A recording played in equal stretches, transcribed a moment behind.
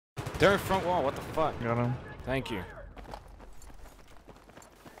They're in front wall. What the fuck? Got him. Thank you.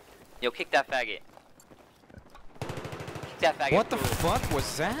 Yo, kick that faggot. Kick that faggot. What the fuck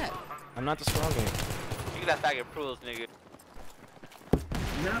was that? I'm not the strongest. Kick that faggot prules, nigga.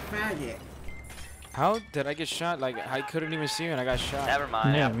 Not faggot. How did I get shot? Like, I couldn't even see you and I got shot. Never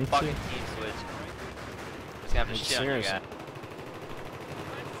mind. Yeah, I'm me fucking too. team switch. Just gonna have to shit on you guy.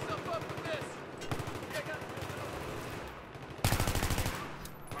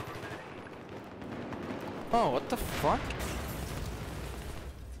 Oh, what the fuck?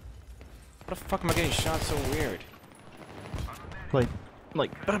 What the fuck am I getting shot so weird? Like,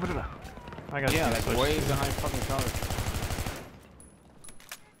 I got Yeah, team like switch. way behind fucking cover.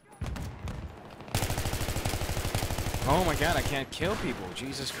 Oh my god, I can't kill people.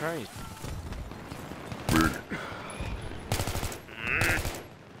 Jesus Christ.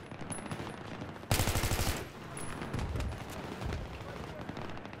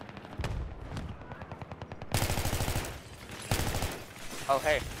 Oh,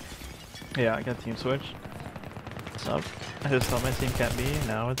 hey. Yeah, I got team switch. What's up? I just thought my team can't be,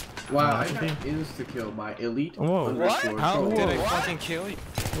 now it's Wow, now I it can got insta-killed by elite. Whoa. Underscore How troll. did I fucking kill you? be.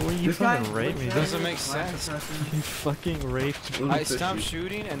 Well, you fucking raped me. Doesn't make sense. You fucking raped me. I stopped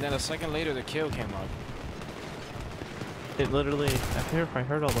shooting and then a second later the kill came up. It literally, I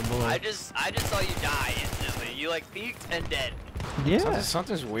heard all the bullets. I just saw you die instantly. You like peeked and dead. Yeah.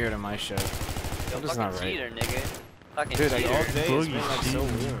 Something's weird in my shit. Yo, Something's fucking not right. cheater, nigga. Fucking Dude, like cheater. all day it's been like so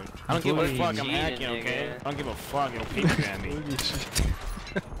Boogie. weird. I don't give a Boogie. fuck, I'm Cheating, hacking, okay? nigga. I don't give a fuck, yo, people at me.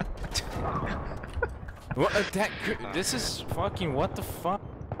 What this is fucking what the fuck?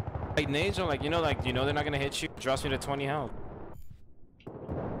 Like nades are like, you know they're not gonna hit you. Drops me to 20 health.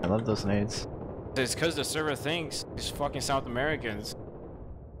 I love those nades. It's cause the server thinks these fucking South Americans.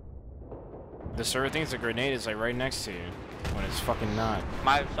 The server thinks the grenade is like right next to you. When it's fucking not.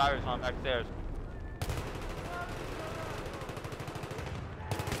 My Cyrus on backstairs.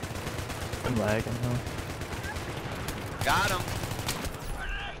 I'm lagging though. Got him.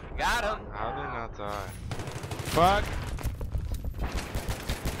 Got him. How did I not die? Fuck!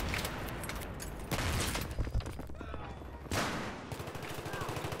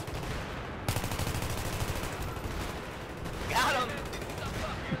 Got him.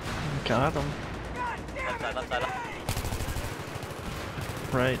 Got him. Left side, left side, left.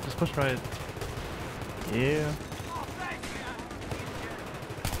 Right, just push right. Yeah.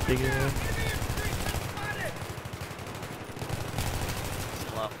 Dig it in.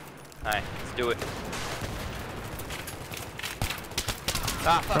 Slow. Alright, let's do it.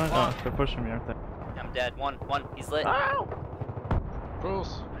 Ah, fuck, Front, long. oh, they're pushing me, aren't they? I'm dead. One, he's lit.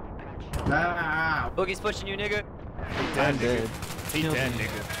 Rules. Ah, Boogie's pushing you, nigga. I'm dead. He Killed dead, me.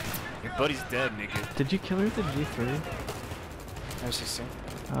 nigga. Your buddy's dead, nigga. Did you kill her with the G3? M16.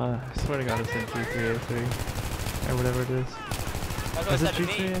 I swear to god it's in G3, A3. Or whatever it is. That's what Is it it said to me.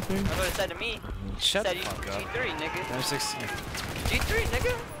 G3, A3? That's what it said to me. Shut the Said you fuck up. G3, nigga. M16. G3,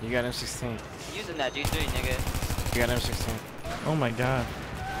 nigga. You got M16. Using that G3, nigga. You got M16. Oh my god.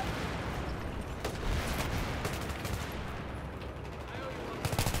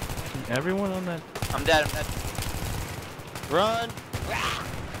 Everyone on that. I'm dead, I'm dead. Run!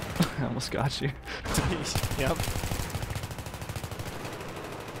 I almost got you. Yep.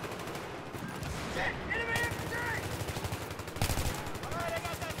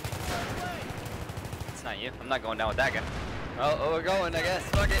 It's not you. I'm not going down with that guy. Oh, we're going, I guess.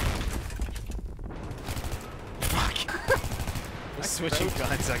 Fuck it. Fuck. He's switching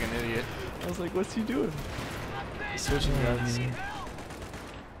guns like an idiot. I was like, what's he doing? He's switching guns.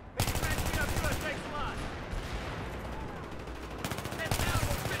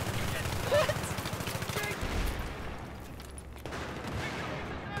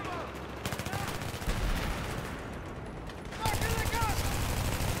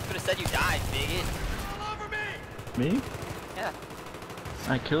 Could have said you died, bigot. Me? Yeah.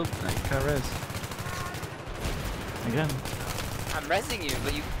 I got res. Again. I'm resing you,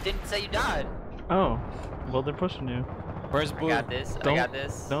 but you didn't say you died. Oh. Well, they're pushing you. Where's I Blue? got this. I Don't- got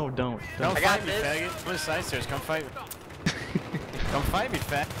this. No, don't. Don't I got fight me, this. faggot. Go to side stairs. Come fight me. Come fight me,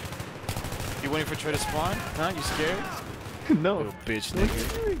 fat. You waiting for Troy to spawn? Huh? You scared? No. Little bitch, What are you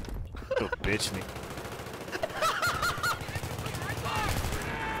nigga. doing? Little bitch, nigga.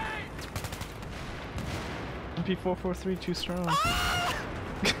 MP443 too strong.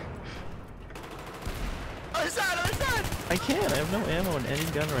 Other side, other side. I can't. I have no ammo in any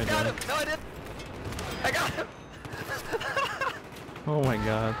gun right Got now. him. No, I didn't. I got him. Oh my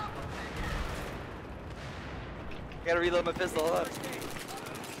god. Gotta reload my pistol. Hold up.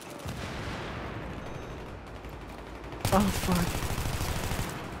 Oh fuck.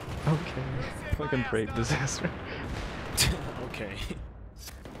 Okay. Fucking brave disaster. Okay.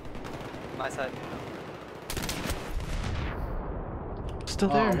 My side. Still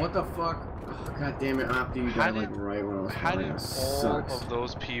there. Oh, what the fuck? Oh, God damn it, Opti, you How died like did- right when I was How falling. did That all sucks. of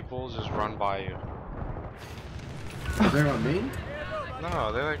those people just run by you? They're on me?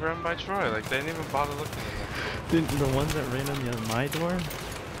 No, they like ran by Troy. Like they didn't even bother looking at him. The ones that ran on my door?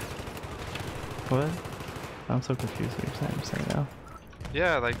 What? I'm so confused what you're saying now.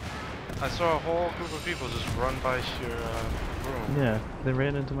 Yeah, like I saw a whole group of people just run by your room. Yeah, they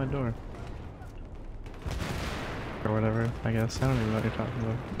ran into my door. Or whatever, I guess. I don't even know what you're talking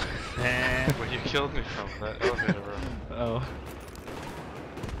about. Where you killed me from, that elevator room. Oh.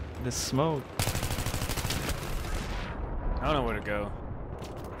 The smoke. I don't know where to go.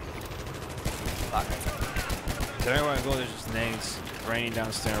 Fuck. Everywhere I go, there's just nades raining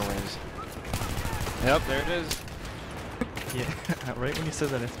down stairways. Yep, there it is. Yeah, right when you said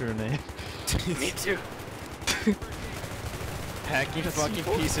that I threw a nade. Me too. Hacking fucking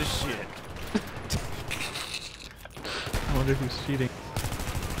piece of shit. I wonder who's cheating.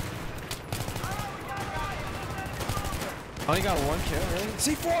 Only got one kill, really?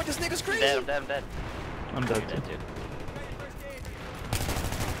 C4, this nigga's crazy! I'm dead, I'm dead, I'm dead. I'm You're dead dead too. too.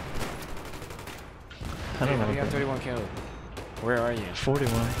 I don't know. You got what 31 kills. Where are you?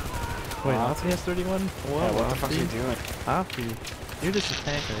 41. Wait, Wow. Opti has 31? Whoa, Yeah, what the fuck are you doing? Opti, you're just a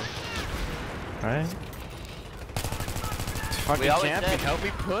tanker. Right? Fucking always camping, said- help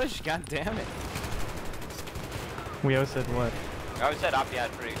me push, god damn it. We always said what? I always said Appy had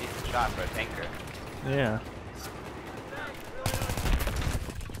a pretty decent shot for a tanker. Yeah.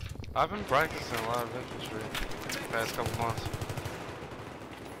 I've been practicing a lot of infantry the past couple months.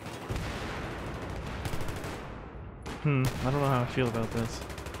 I don't know how I feel about this.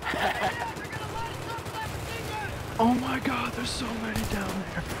 Oh my god, there's so many down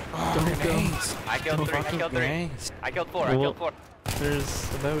there. Oh, grenades. I killed three, I killed three. Grenades. I killed four, I Well, killed four.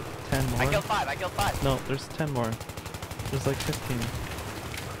 There's about 10 more. I killed five, I killed five. No, there's 10 more. There's like 15.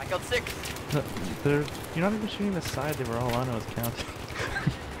 I killed six. No, you're not even shooting the side, they were all on, I was counting.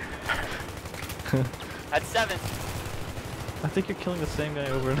 That's seven. I think you're killing the same guy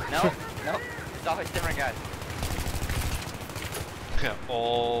over and over. No, no. It's always different guys. Yeah,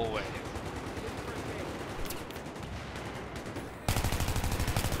 always.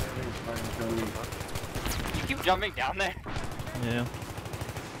 You keep jumping down there. Yeah.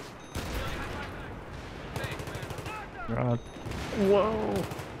 God. Whoa!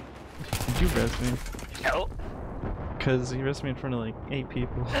 Did you res me? No. Cause you res me in front of like 8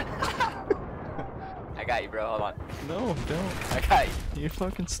 people. I got you, bro. Hold on. No, don't. I got you. You're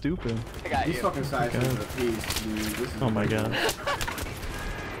fucking stupid. I got These you. fucking sides God. are a piece, dude. This is Oh my god.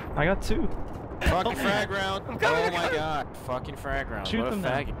 I got 2. Fucking frag round. I'm coming, Oh I'm my coming. god. Fucking frag round. Shoot what a them now.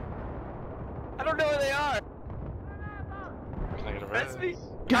 faggot. I don't know where they are. Can I get a That's me. res?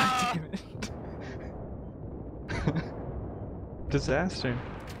 God damn it. Disaster.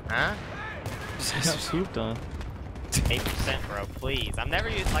 Huh? I got pooped on. 8%, bro, please. I never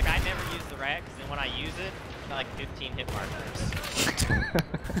use the rags, and when I use it, I got like 15 hit markers.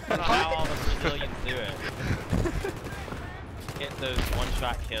 I don't know how all the Brazilians do it. Get those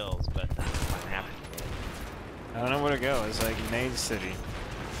one-shot kills, but that's what happens. I don't know where to go. It's like Nade City.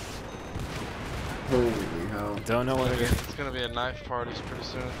 Holy hell. Don't know where to go. It's gonna be a knife party pretty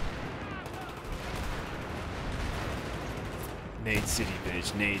soon. Nade City,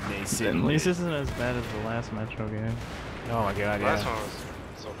 bitch. Nade City. At least this isn't as bad as the last Metro game. Oh my god, Last yeah. one was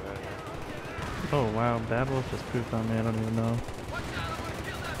so bad. Oh wow, Bad Wolf just pooped on me, I don't even know.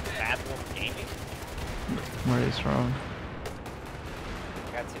 Bad Wolf Gaming? Marty's strong.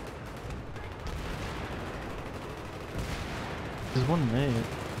 I got two. There's one mate.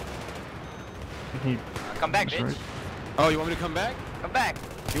 He Come back, was bitch. right- Oh, you want me to come back? Come back.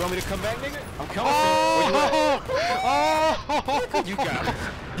 You want me to come back, nigga? I'm coming for you. Where you at?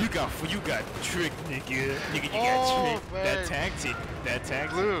 You got tricked, nigga. Nigga, you got tricked. man. That tag team. That tag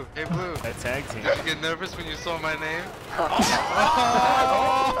team. Blue, hey Blue. That tag team. Did you get nervous when you saw my name?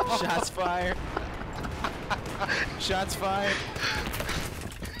 Shots fired. Shots fired.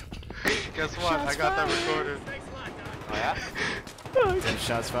 Guess what? I got that recorded. Oh, yeah? Damn,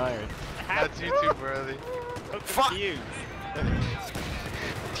 shots fired. That's YouTube worthy. Fuck. Do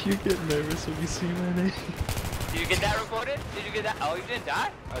you get nervous when you see my name? Did you get that recorded? Did you get that? Oh, you didn't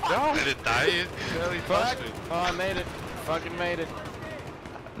die? I didn't die. You barely Fuck. touched me. Oh, I made it. Fucking made it.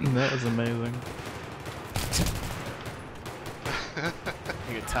 That was amazing.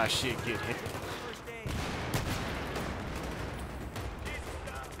 Nigga, tie shit, get hit.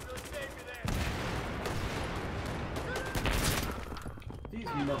 These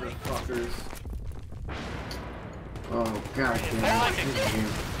motherfuckers. Oh god They're damn like it.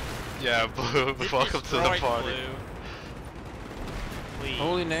 Yeah, Blue, welcome to the Destroyed party. Blue. Please.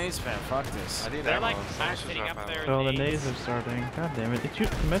 Holy nade spam, fuck this. I need They're ammo. like Someone should sitting drop up ammo. there. Oh, the Nades. nades are starting. God damn it.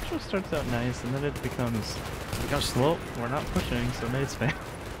 The Metro starts out nice and then it becomes slow. well, we're not pushing, so nades spam.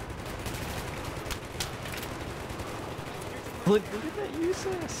 Look at that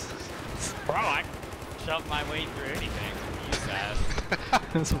USS. Bro, I shoved my way through anything from you guys.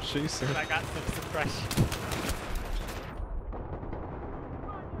 That's what she said. I got some suppression.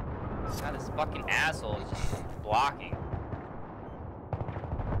 God, this fucking asshole is just blocking.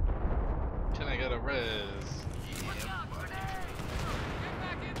 Can I get a res?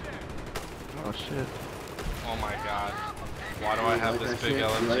 Oh shit. Oh my god. Why do I have this big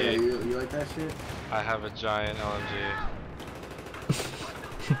LMG? You like that shit? I have a giant LMG.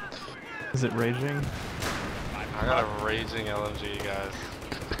 Is it raging? I got a raging LMG, guys.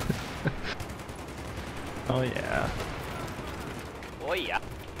 Oh yeah. Oh yeah.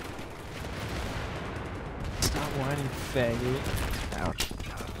 Stop whining, faggot. Ouch.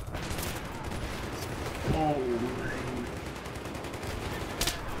 Oh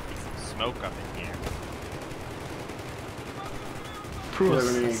Smoke up in here.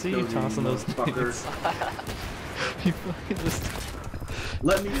 Prules, I see you tossing those fuckers. nades. You fucking just...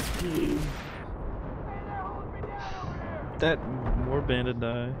 Let me ski. That more bandit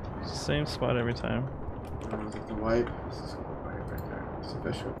die. Same spot every time. Is it the white? This is the white right there. It's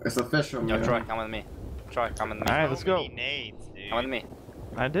official. It's official, Yo, man. Troy, come with me. Troy, come with me. Alright, let's go. So many nades, dude. Come with me.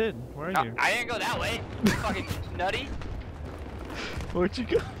 I did. Where are No, you? I didn't go that way. You fucking nutty. Where'd you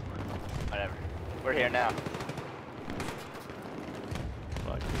go? Whatever. We're here now.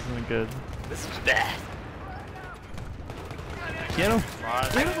 Fuck, this isn't good. This is bad. Get him!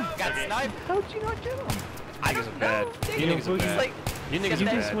 I got sniped. How'd you not get him? I niggas are bad. You niggas are bad. You niggas You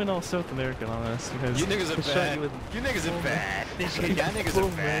are just bad. went all South American on us because You niggas I are shot bad. you with You niggas are bad. Y'all niggas full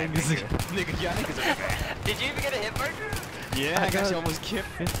are bad. magazine. Nigga, y'all niggas are bad. Did you even get a hit marker? Yeah, I I got got- you almost killed.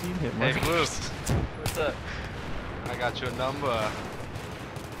 15 hit Hey, marks. Blue, What's up? I got your number.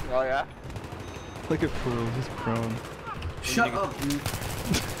 Oh yeah? Look at Pearl, he's prone. Shut up, dude.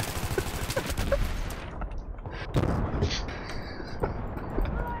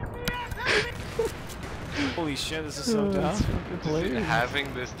 Holy shit, this is so dumb. That's fucking hilarious.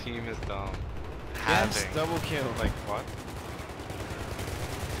 Having this team is dumb. Yes, Having. double kill. Like, what?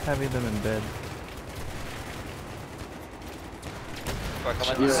 Having them in bed. Troy,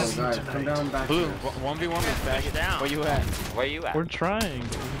 come Yo, with me. guys, come down back Blue, here. 1v1 with faggot. down. Where you at? Where you at? We're trying,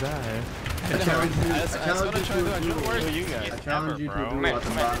 but we die. I challenge you. That's I what I'm challenge trying to do. I'm you trying to to work a with you duel. guys. I challenge you to a Never, bro. duel Come here, at the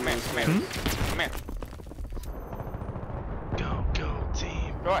come here, bottom come of here, the come stairs. here. Come here. Go, go,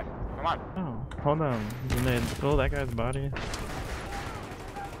 team. Troy, come on. Oh, hold on. Grenade. Oh, that guy's body.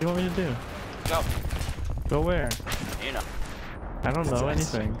 What do you want me to do? Go. Go where? You know. I don't know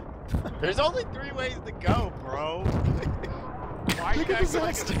anything. There's only 3 ways to go, bro. Why are you guys going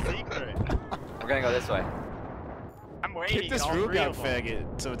a secret? We're gonna go this way. I'm waiting. Get this all Rube 3 out, of them.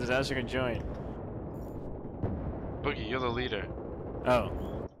 faggot, so Disaster can join. Boogie, you're the leader. Oh.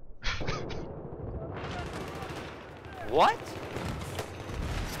 What?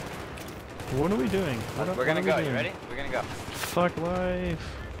 What are we doing? We're gonna go. You ready? We're gonna go. Fuck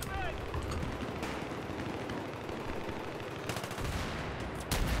life.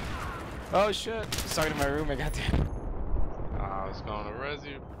 Oh shit. He's talking to my roommate, goddamn. I was going to res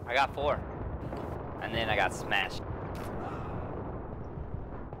you. I got 4. And then I got smashed.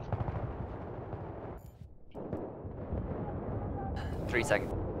 Three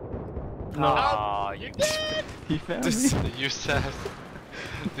seconds. No. Oh, you did. He found This- me. The USAS.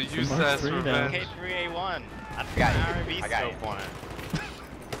 The It's a Mark USAS 3 now. revenge. K3A1. I got got you. an RB I got scope on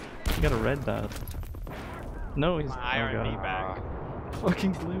it. He got a red dot. No, he's. My Oh IRB god. back.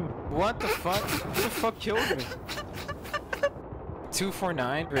 Fucking blue. What the fuck? Who the fuck killed me?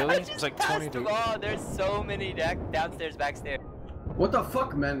 249? Really? It's like 20 dude. Oh, there's so many downstairs, backstairs. What the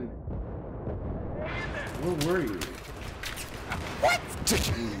fuck, man? Where were you? What?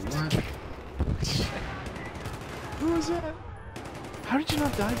 What? Who was that? How did you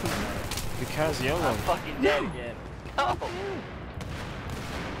not die before? Because YOLO. I'm fucking dead again. No.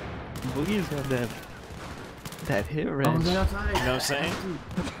 Boogie's got that hit Oh, range. they're outside. You know what I'm saying?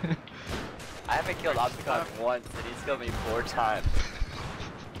 I haven't killed Opticon once, and he's killed me 4 times.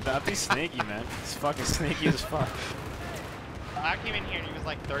 Not be sneaky, man. It's fucking sneaky as fuck. I came in here and he was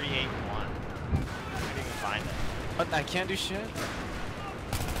like 38-1. I couldn't even find it. But I can't do shit.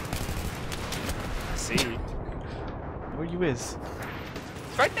 I see. Where you is?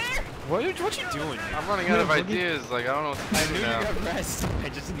 It's right there! What you doing? I'm running out of ideas. Like, I don't know what to I do knew you now. got rest. I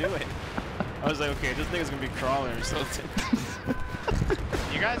just knew it. I was like, okay, this nigga's gonna be crawling or something.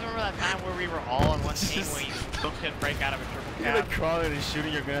 You guys remember that time where we were all on one team when you booked him break out of a triple You're cap? like crawling and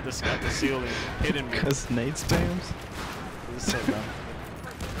shooting your gun at the ceiling, hitting me. Because Nate spams? This is so dumb.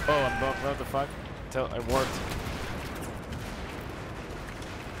 Oh, I'm above. What the fuck? It worked.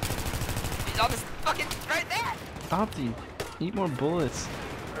 He's on this fucking right there. Opti, eat more bullets.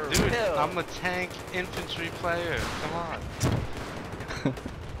 Dude, Ew. I'm a tank infantry player. Come on.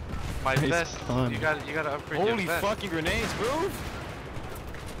 My Nice vest. fun. You gotta upgrade Holy your vest. fucking grenades, bro!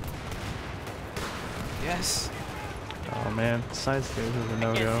 Yes. Oh man, side stairs is a I can't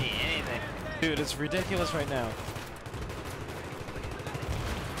no-go. see anything. Dude, it's ridiculous right now.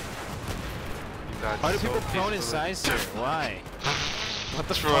 You guys Why do so people prone in peacefully. size here? Why? What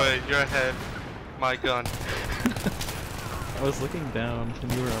the Troy, your head, my gun. I was looking down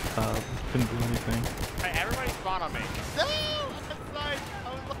and you were up top. Couldn't do anything. Hey, everybody spawn on me. No! On the side! I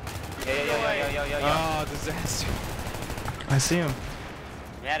was looking Yo. Oh, disaster. I see him.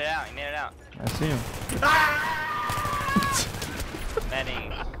 He made it out. He made it out. I see him.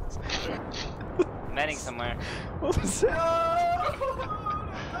 Medding somewhere. What was that?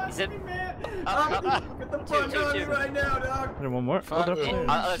 He said. Get the Two, fuck two, out of two. here right now, dog. There, one more. Fuck Oh, yeah. upstairs.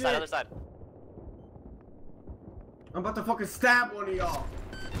 Other Shit. side. Other side. I'm about to fucking stab one of y'all.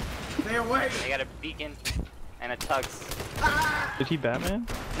 Stay away. They got a beacon and a tugs. Did he Batman?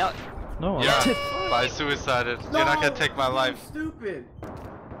 No. No. I Yeah, did. I suicided. You're not gonna take my you're life. Stupid.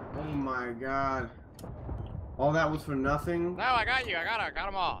 Oh my god. All that was for nothing. No, I got you. I got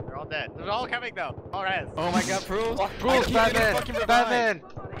them all. They're all dead. They're all coming though. All res. Oh my god, Prules! Prules, Batman! Batman!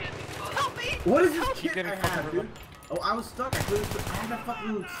 What is this Keep kit getting I fucking have, dude? Oh, I was stuck. I couldn't. I had that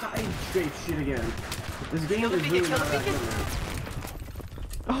fucking side straight shit again. This game is really not that good, man.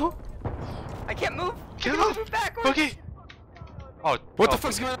 Oh. I can't move. Get I him! can't move backwards. Boogie! Oh, What oh, the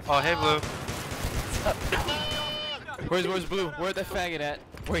fuck's going on? Oh, hey, Blue. Where's Blue? Where's that faggot at?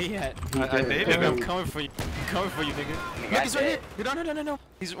 Where he at? I dated I'm him. coming for you. I'm coming for you, nigga. Look, he's right here. No.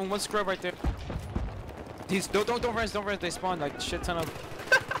 He's on one scrub right there. He's don't rest. They spawn like shit ton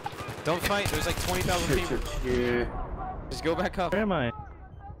of. Don't fight. There's like 20,000 people. Shit. Just go back up. Where am I?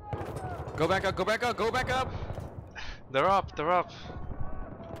 Go back up. Go back up. They're up.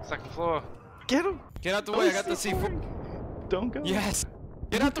 Second floor. Get him. Get out the way. I got the C4. Don't go. Yes.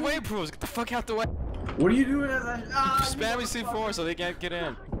 Get out the way, Prules. Get the fuck out the way. What are you doing as I? Spam me C4 so they can't get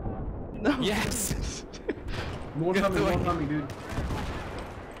in. No. Yes. More Get out the coming, way. more coming, dude.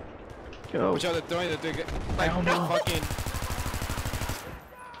 Go. Which other throwing the like Oh, no. fucking.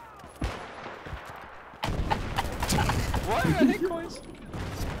 What? I hit coins.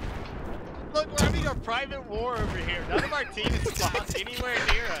 Look, we're having a private war over here. None of our team is spawned anywhere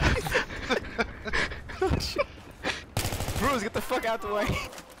near us. Bruce, get the fuck out the way.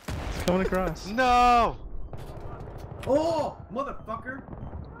 It's coming across. No! Oh, motherfucker!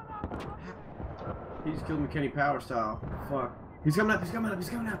 He just killed me Kenny Power style. Fuck. He's coming up.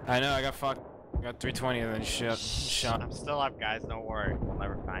 I know, I got fucked. I got 320 and then shot. I'm still up, guys. Don't worry. You'll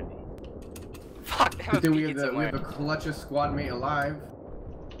never find me. Fuck. They have a Then we beacon have somewhere. the clutchest squad mate alive.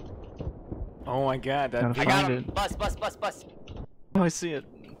 Oh my god, that Gotta I got find him. it. Bus. Oh, I see it.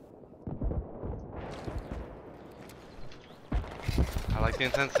 I like the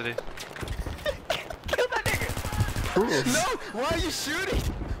intensity. Kill that nigga. Prules. No! Why are you shooting?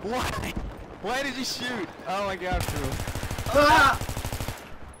 Why? Why did you shoot? Oh my god, Bruce. Ah!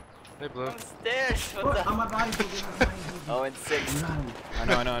 Hey, Blue. Upstairs. What Look, the? on my body. Oh, and 6. I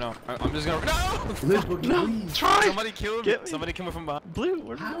know. I'm just gonna. No! Live, Boogie, please. Try! Somebody killed me. Get me. Somebody coming from behind. Blue.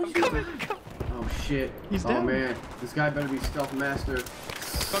 Where How did is you he- go? Oh shit. He's Oh down. man. This guy better be stealth master.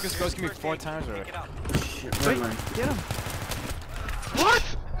 Fuck, this ghost me 4 times already. Shit, where am I? Get him. What?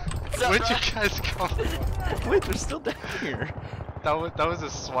 What's up, Where'd bro? you guys go? Wait, they're still down here. That was a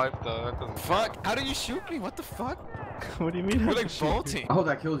swipe though. That doesn't Fuck, how did you shoot me? What the fuck? What do you mean? You're how like to shoot? vaulting. I hope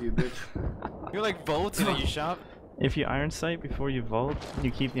that kills you, bitch. You're like vaulting and you shot. If you iron sight before you vault,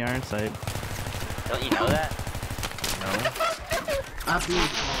 you keep the iron sight. Don't you know that? I beat.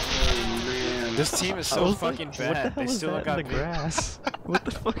 Oh man. This team is I so was fucking like, bad. What the hell They is still that got in the me. grass? What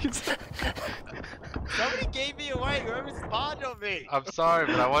the fuck is that? Somebody gave me away. Whoever spawned on me. I'm sorry,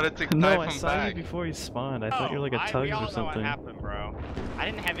 but I wanted to No, I knife him saw back. you before you spawned. I thought you were like a tugs we all or know something. what happened, bro. I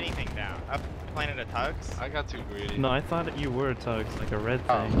didn't have anything down. Up planted a tugs. I got too greedy. No, I thought that you were a tugs, like a red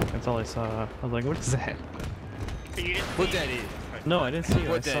Oh. thing. That's all I saw. I was like, what is that? You didn't What see that me. is? No, I didn't see you.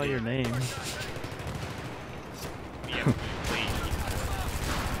 I What saw daddy? your name. Yeah, please.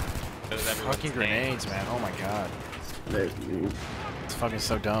 Does everyone Fucking stand? grenades, man. Oh my god. It's fucking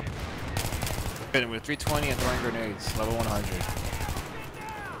so dumb. Hitting with 320 and throwing grenades. Level 100.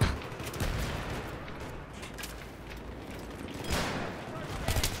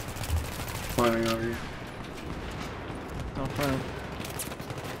 Climbing over you. Oh, fine.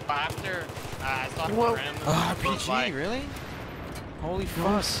 After I saw the Whoa. rim. Oh, goes RPG, by. really? Holy Oh,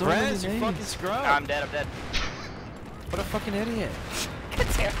 fuck. so Rez, many you fucking nades. scrub. I'm dead, I'm dead. What a fucking idiot.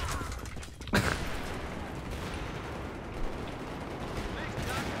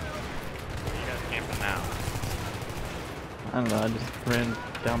 Where you guys camping now? I don't know, I just ran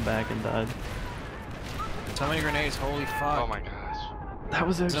down back and died. So many grenades, holy fuck. Oh my gosh. That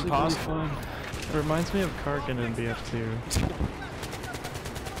was actually really impossible. fun. It reminds me of Karkin in BF2.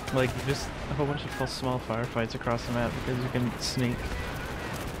 Like, just a whole bunch of small firefights across the map because you can sneak.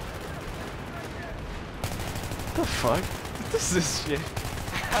 What the fuck? What is this shit?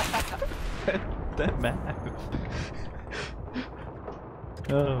 that map.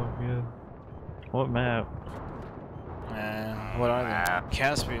 Oh, yeah. What map? What are they?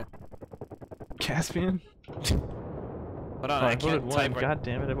 Caspian. Caspian? Hold on, Oh, I I can't voted one. type right, God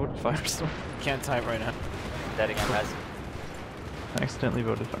damn it, I voted Firestorm. can't type right now. Dead again, guys. I accidentally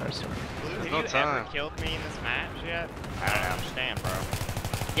voted Firestorm. Have no you time. ever killed me in this match yet? I don't understand, bro.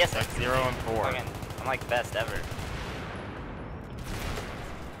 Yes, Like 0 and 4. Fucking, I'm like best ever.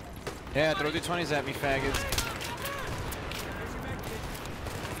 Yeah, throw the 20s at me, faggots.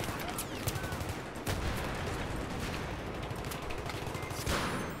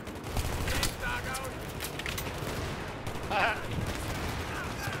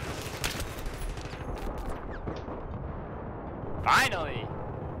 Finally!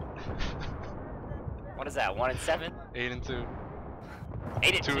 What is that, 1 and 7? 8 and 2.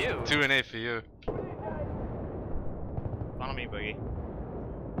 8 and 2? 2 and 8 for you. Follow me, Boogie.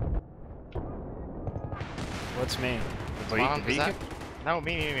 What's me? The Mom, is beacon? that- No,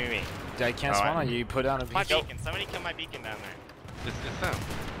 me. I can't Oh, spawn I- on you, you put down a My beacon. beacon. Somebody kill my beacon down there. It's them.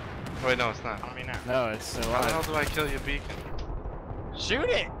 Wait, no, it's not. Follow me now. No, it's still How the hell alive. do I kill your beacon? Shoot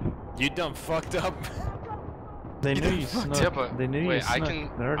it! You dumb fucked up. They knew you fuck? snuck. Yeah, but they knew you wait, snuck. I can-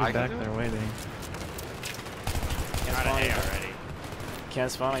 They're already I can back do there it? waiting. Can't Got spawn, an A on already.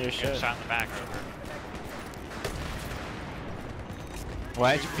 can't spawn on your Get shit. shot in the back over.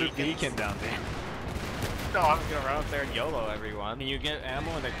 Why'd you put Beacons. beacon down there? No, I'm gonna run up there and YOLO everyone. Can you get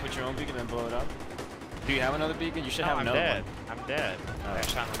ammo and then put your own beacon and blow it up? Do you have another beacon? You should No, have I'm another dead. one. I'm dead. Oh. I got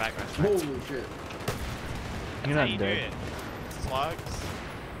shot in the back. That's Holy shit. You're how not you dead. do it. Slugs,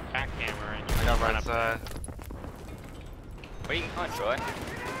 jackhammer, and you I got run right up. side. Where you going, Troy?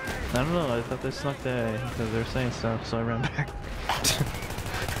 I don't know, I thought they snuck the A because they were saying stuff, so I ran back.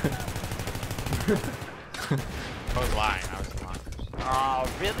 I was lying. I was lying. Oh,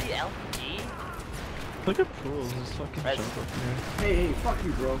 really? LPG? Look at pools, just fucking Res- jump up here. Hey, fuck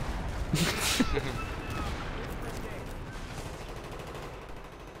you, bro.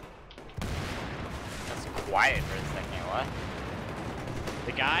 That's quiet for a second, what?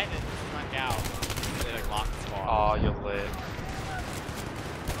 The guy that snuck out, they like locked the spawn. Oh, you're lit.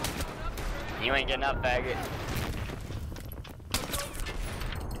 You ain't getting up, faggot.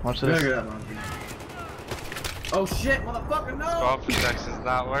 Watch Look this. at that monkey. Oh shit, motherfucker, no! Spawn protection's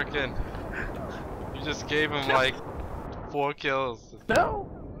not working. You just gave him like 4 kills. No!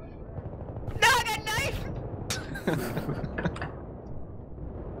 No, I got knife!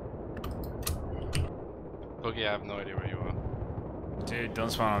 Boogie, I have no idea where you are. Dude, don't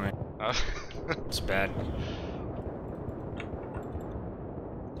spawn on me. It's bad.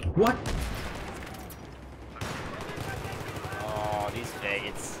 What? Oh, these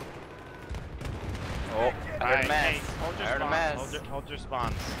faggots. Oh, I heard a Alright, mess. hey, hold I your heard a spawns. mess. Hold your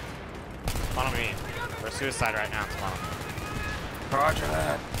spawns. Spawn on me. We're suicide right now. Spawn. Roger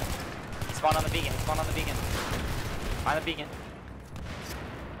that. Spawn on the beacon. Spawn on the beacon. Find the beacon.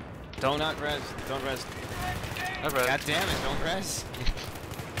 Don't not res. Don't res. Alright. God damn it, don't res.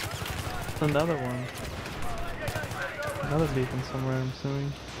 Another one. Another beacon somewhere, I'm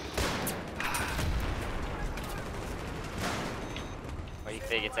assuming. Where you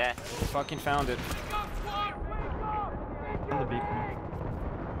faggots at? Fucking found it. On the beacon.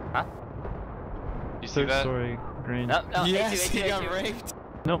 Huh? You see Third that? story green. No, no, Yes, A2, he A2, got A2. raped.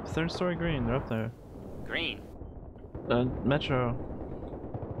 Nope, third story green. They're up there. Green. Metro.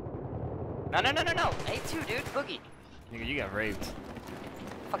 No. A2, dude. Boogie. Nigga, you got raped.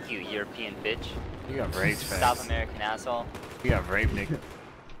 Fuck you, European bitch. You got raped, South fast. American asshole. You got raped, nigga.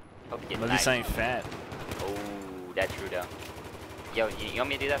 Hope you get At knifed. least I ain't fat. Oh, that's true though. Yo, you want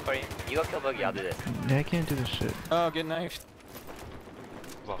me to do that for you? You go kill Boogie, I'll do this. Yeah, I can't do this shit. Oh, get knifed.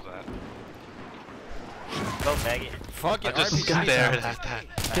 Love that. Go, faggot. Fucking I just RPG. stared at that.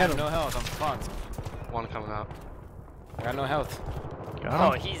 I have no health, I'm fucked. One coming out. I got no health.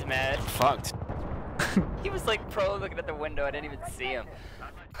 Oh, he's mad. I'm fucked. He was like pro looking at the window. I didn't even see him.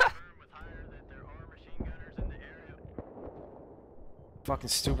 Fucking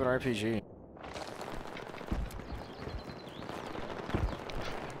stupid RPG.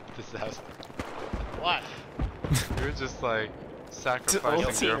 Disaster. What? You're just like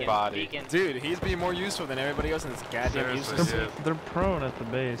sacrificing your Beacon, body. beacon. Dude, he's being more useful than everybody else in this goddamn Seriously, useless. yeah. They're prone at the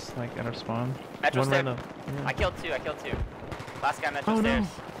base, like at our spawn. Metro One stairs. right up. Yeah. I killed two. Last guy Metro Oh, no. stairs.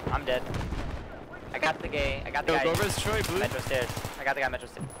 I'm dead. I got the guy. Yo, go res Troy, blue. Metro stairs. I got the guy Metro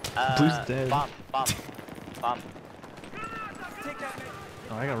stairs. Blue's dead. Bomb.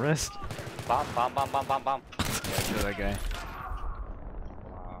 Oh, I got rest. Bomb. Yeah, kill that guy.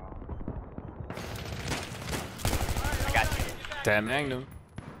 I got you. Damn Magnum.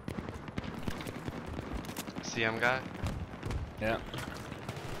 CM guy? Yeah.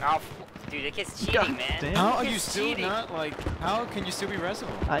 Oh, dude, it gets cheating, man. damn. How are It's you still cheating. not like? How can you still be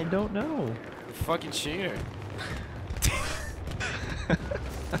wrestling? I don't know. You fucking cheater.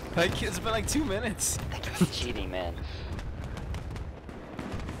 Like it's been like 2 minutes. It's cheating, man.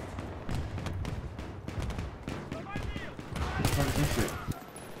 Fuck this shit.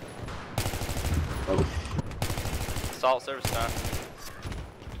 Oh, Assault service star.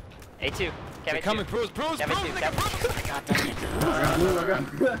 A2. They're Kevin coming, pros, Kevin two. nigga, Kevin two. I got that. I got blue, I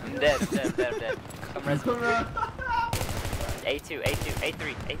got blue. I'm dead. Come rescue. A2,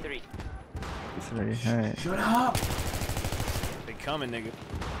 A3. Three. Alright. Shut up! They coming, nigga.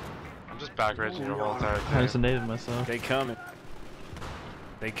 I'm just back raging your whole entire I just thing. naded myself. They coming.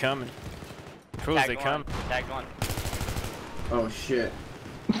 Pros, they come. Tagged one. Oh shit.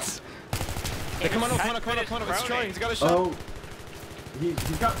 They come on, come on. It's Troy. He's got a shot. Oh. He's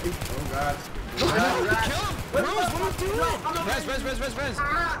got. Oh god. Kill him! Pros, what are you doing? Res.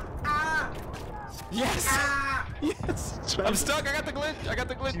 Yes! Yes! I'm stuck, I got the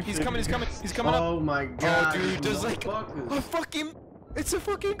glitch. He's coming up. Oh my god. Oh, dude, there's like motherfuckers. a fucking. It's a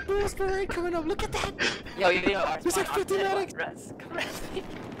fucking boost parade coming up. Look at that! Yo. There's like 50 medics. Come rest.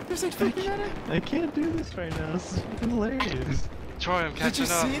 There's like 50 medics. I can't do this right now. This is fucking hilarious. Troy, I'm Did you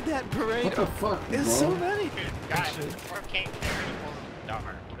catching up. see that parade? What the fuck, There's bro? so many. Guys, we're can't carry the darn.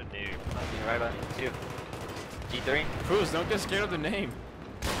 What a dude. Right on you. 2. G3. Cruz, don't get scared of the name.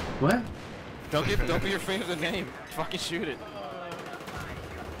 What? Don't be afraid of the name. Fucking shoot it.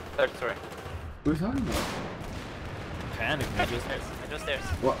 Third story. What are you talking about? Panic, Metro nigga. stairs. Metro stairs.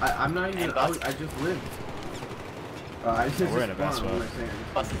 Well, I'm not even And bus. out. I just lived. I just We're in a bad spawned, spot. what am I saying?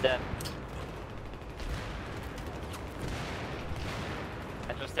 Bus is dead.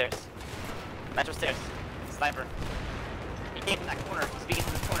 Metro stairs. Sniper. He came from that corner. He's speaking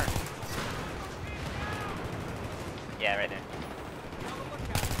from this corner. Yeah, right there.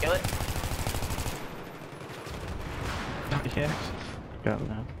 Kill it. Yeah. Got it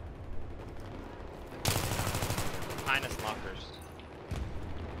now. Behind us lockers.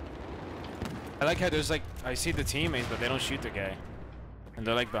 I like how there's like, I see the teammates, but they don't shoot the guy. And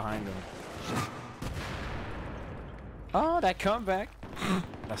they're like behind them. Oh, that comeback.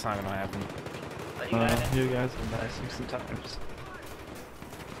 That's not gonna happen. But you got it. You guys have died 60 times.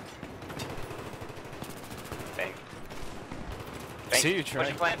 Bang. See you, Trey.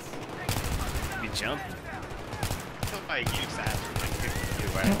 Pushing plants. Be jumping. Somebody use that for like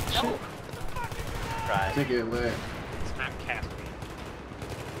 52 No. Try. Take it lit. I'm casting.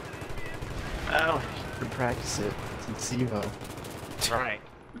 Oh, you can practice it. It's Evo. Right.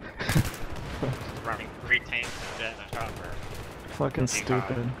 Running 3 tanks and jet and a chopper. Fucking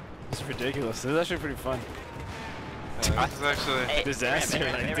stupid. It's ridiculous. This is actually pretty fun. This is actually. Hey, Disaster. they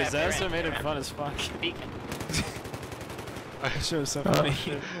ran, Disaster they made it ran. fun as fuck. Beacon. That show was so Oh, funny.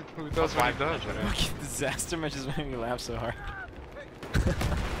 shit. Who does what he does, man? Fucking disaster matches made me laugh so hard.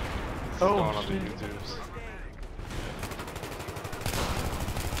 Oh, Going on the shit. YouTubes.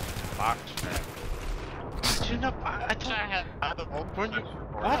 Box trap. Did you know? I thought I had other old Weren't you?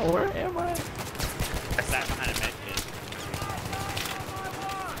 What? Where am I? I sat behind a med kit.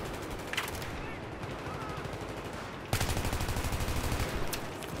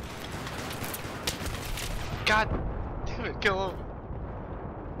 God damn it, kill him.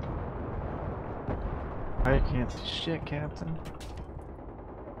 I can't do shit, Captain.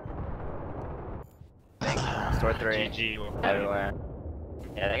 Store 3. GG. Everywhere.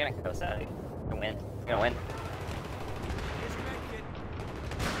 Yeah, they're gonna coast out. They're gonna win. They're gonna win.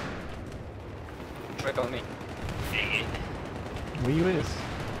 Rick on me. Where you is?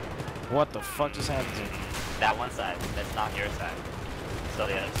 What the fuck just happened to me? That one side. That's not your side. Still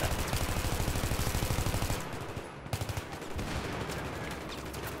the other side.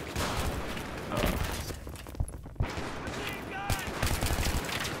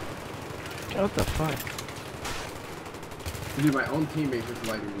 What the fuck? Dude, my own teammates just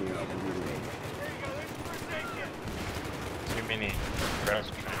lighting me up. Too many girls.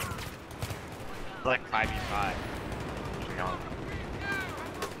 It's like 5v5.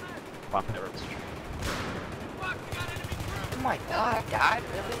 Oh my god, God,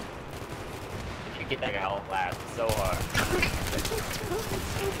 really? If you get that guy, I'll laugh so hard.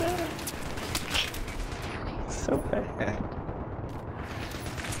 So bad.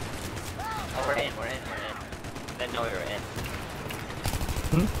 Oh, we're in. Didn't know we were in.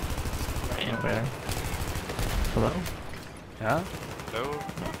 We're in. Where? Hello? Yeah? No.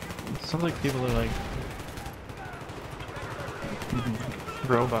 It sounds like people are like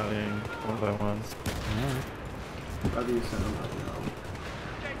roboting one by one. How do you sound? I don't know.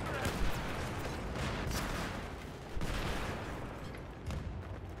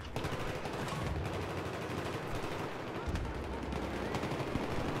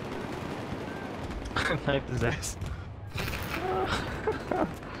 Knife his ass.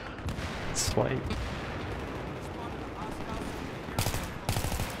 Swipe.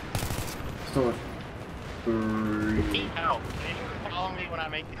 So, Help! Follow me when I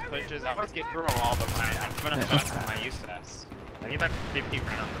make these pushes. I always get through them all the time. I'm gonna fuck with my USAS. I need like 50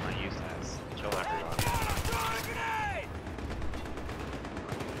 rounds of my USAS. Chill everyone.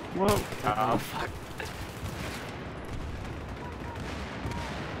 Whoa. Oh, fuck.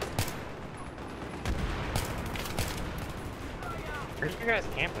 Where's you guys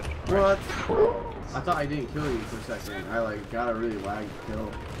camping? what? I thought I didn't kill you for a second. I like got a really lagged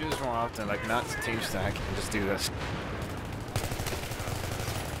kill. Do this more often, like not team stack, and just do this.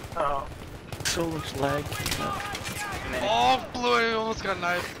 Oh. So much lag. Oh, blue! I almost got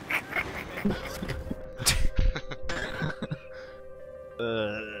knifed.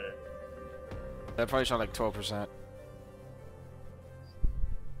 That probably shot like 12%.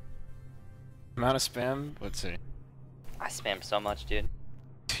 Amount of spam? Let's see. I spam so much, dude.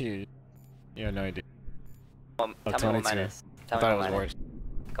 Dude. You have no idea. Well, Oh, tell me what 22. mine is. I Tell me thought it what was mine worse.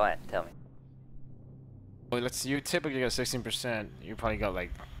 is. Go ahead, tell me. Well, you typically get 16%. You probably got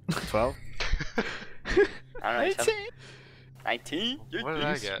like 12? I don't know. 19? What did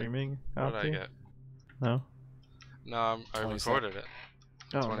I get? Streaming What out did I there? get? No? No, I 27. recorded it.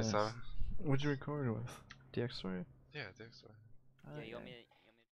 Oh, 27. nice. What'd you record with? DX story? Yeah, I think so. Yeah, you want me to...